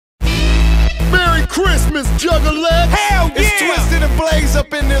Christmas, juggler. Hell yeah! It's Twiztid and Blaze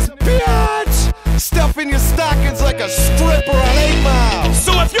up in this bitch. Stuffing your stockings like a stripper on 8 Mile.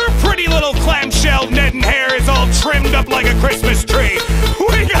 So if your pretty little clamshell Ned and hair is all trimmed up like a Christmas tree,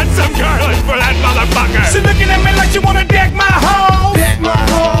 we got some garland for that motherfucker. She looking at me like she wanna deck my hole. Deck my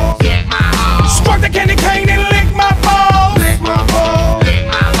hole. Deck my hole. Squirt the candy cane and lick my balls. Lick my hole.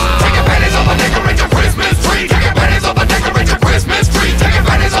 Lick my hole. Take advantage of a decorate your Christmas tree. Take advantage of a decorate your Christmas tree. Take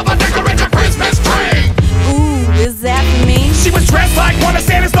advantage of a decorate your Christmas tree. Ooh, is that for me? She was dressed like one of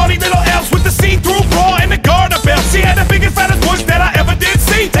Santa's naughty little elves with the see-through bra and the garter belt. She had the biggest, fattest bush that I ever did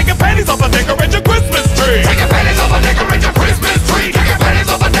see. Taking panties off a decorate your Christmas tree. Take advantage of a decorate your Christmas tree. Take advantage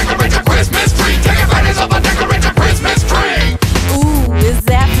of a decorate your Christmas tree. Take advantage of a decorate your Christmas tree. Ooh, is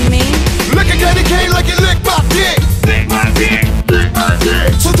that for me? Lick a candy cane like you lick my dick. Lick my dick. Lick my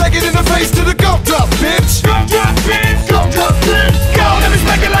dick. So take it in the face to the gum drop, bitch. Gum drop, bitch. Gum drop, bitch. Go, let me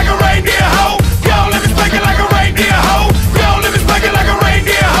spank it like a reindeer hoe. Go, let me spank it like a reindeer hoe. Go, let me spank it like a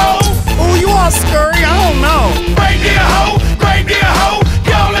reindeer hoe. Ooh, you all scurry, I don't know. Reindeer hoe, reindeer hoe.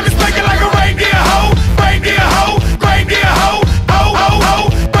 Go, let me spank it like a reindeer hoe. Reindeer hoe, reindeer hoe. Ho, ho, ho,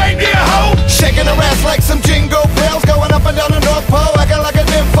 reindeer hoe. Shaking her ass like some jingle bells, going up and down the North Pole, acting like a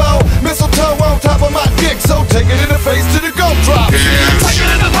nympho. Mistletoe on top of my dick, so take it in the face to the gum drop. Take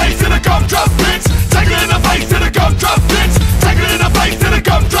it in the face to the gum drop, bitch. Take it in the face to the gum drop, bitch. Take it in the face to the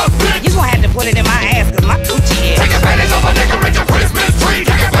gum drop, bitch. You gonna have to put it in my ass, cause my coochie is. Take advantage of a decorate your Christmas tree.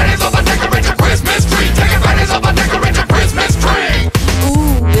 Take advantage of a decorate your Christmas tree. Take advantage of a decorate your Christmas tree.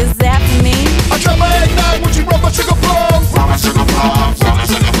 Ooh, is that for me? I drop my eggnog when she rub my sugar plums. Rub my sugar plums, rub my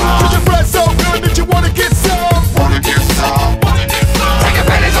sugar plums. Cause your breath so good that you wanna get some. Wanna get some, wanna get some. Take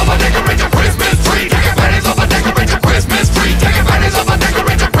advantage of a decorate your Christmas tree. Take advantage of a decorate your Christmas tree. Take advantage of a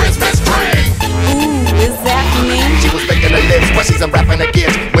decorate your Christmas tree. Ooh, is that for me? She was licking her lips, but she's unwrapping her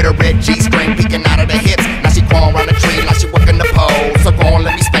gifts with a red G-string peeking out of the hips. Now she crawling around the tree like she working the pole. So go on,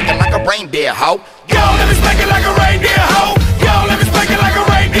 let me spank it like a reindeer, hoe. Go, let me spank it like a reindeer hoe. Go, let me spank it like a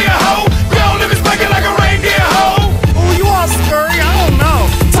reindeer hoe. Go, let me spank it like a reindeer hoe. Ooh, you all scurry, I don't know.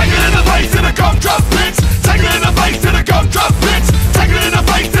 Take it in the face to the gum drop, bitch. Take it in the face to the gum drop, bitch. Take it in the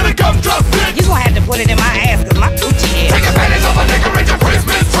face to the gum drop, bitch. You gonna have to put it in my ass, cause my coochie is. Take advantage of a decorate your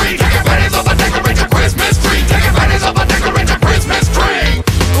Christmas tree. Take advantage of a decorate your Christmas tree. Take advantage of a decorate your Christmas tree.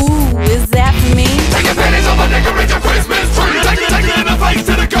 Ooh, is that for me? Take advantage of a decorate your Christmas tree. Take it in the face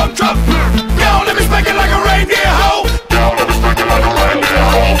to the gum drop. Go, let me spank it like a reindeer hoe. Go, let me spank it like a reindeer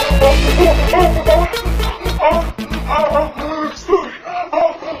hoe.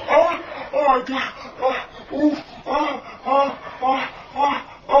 Oh my God.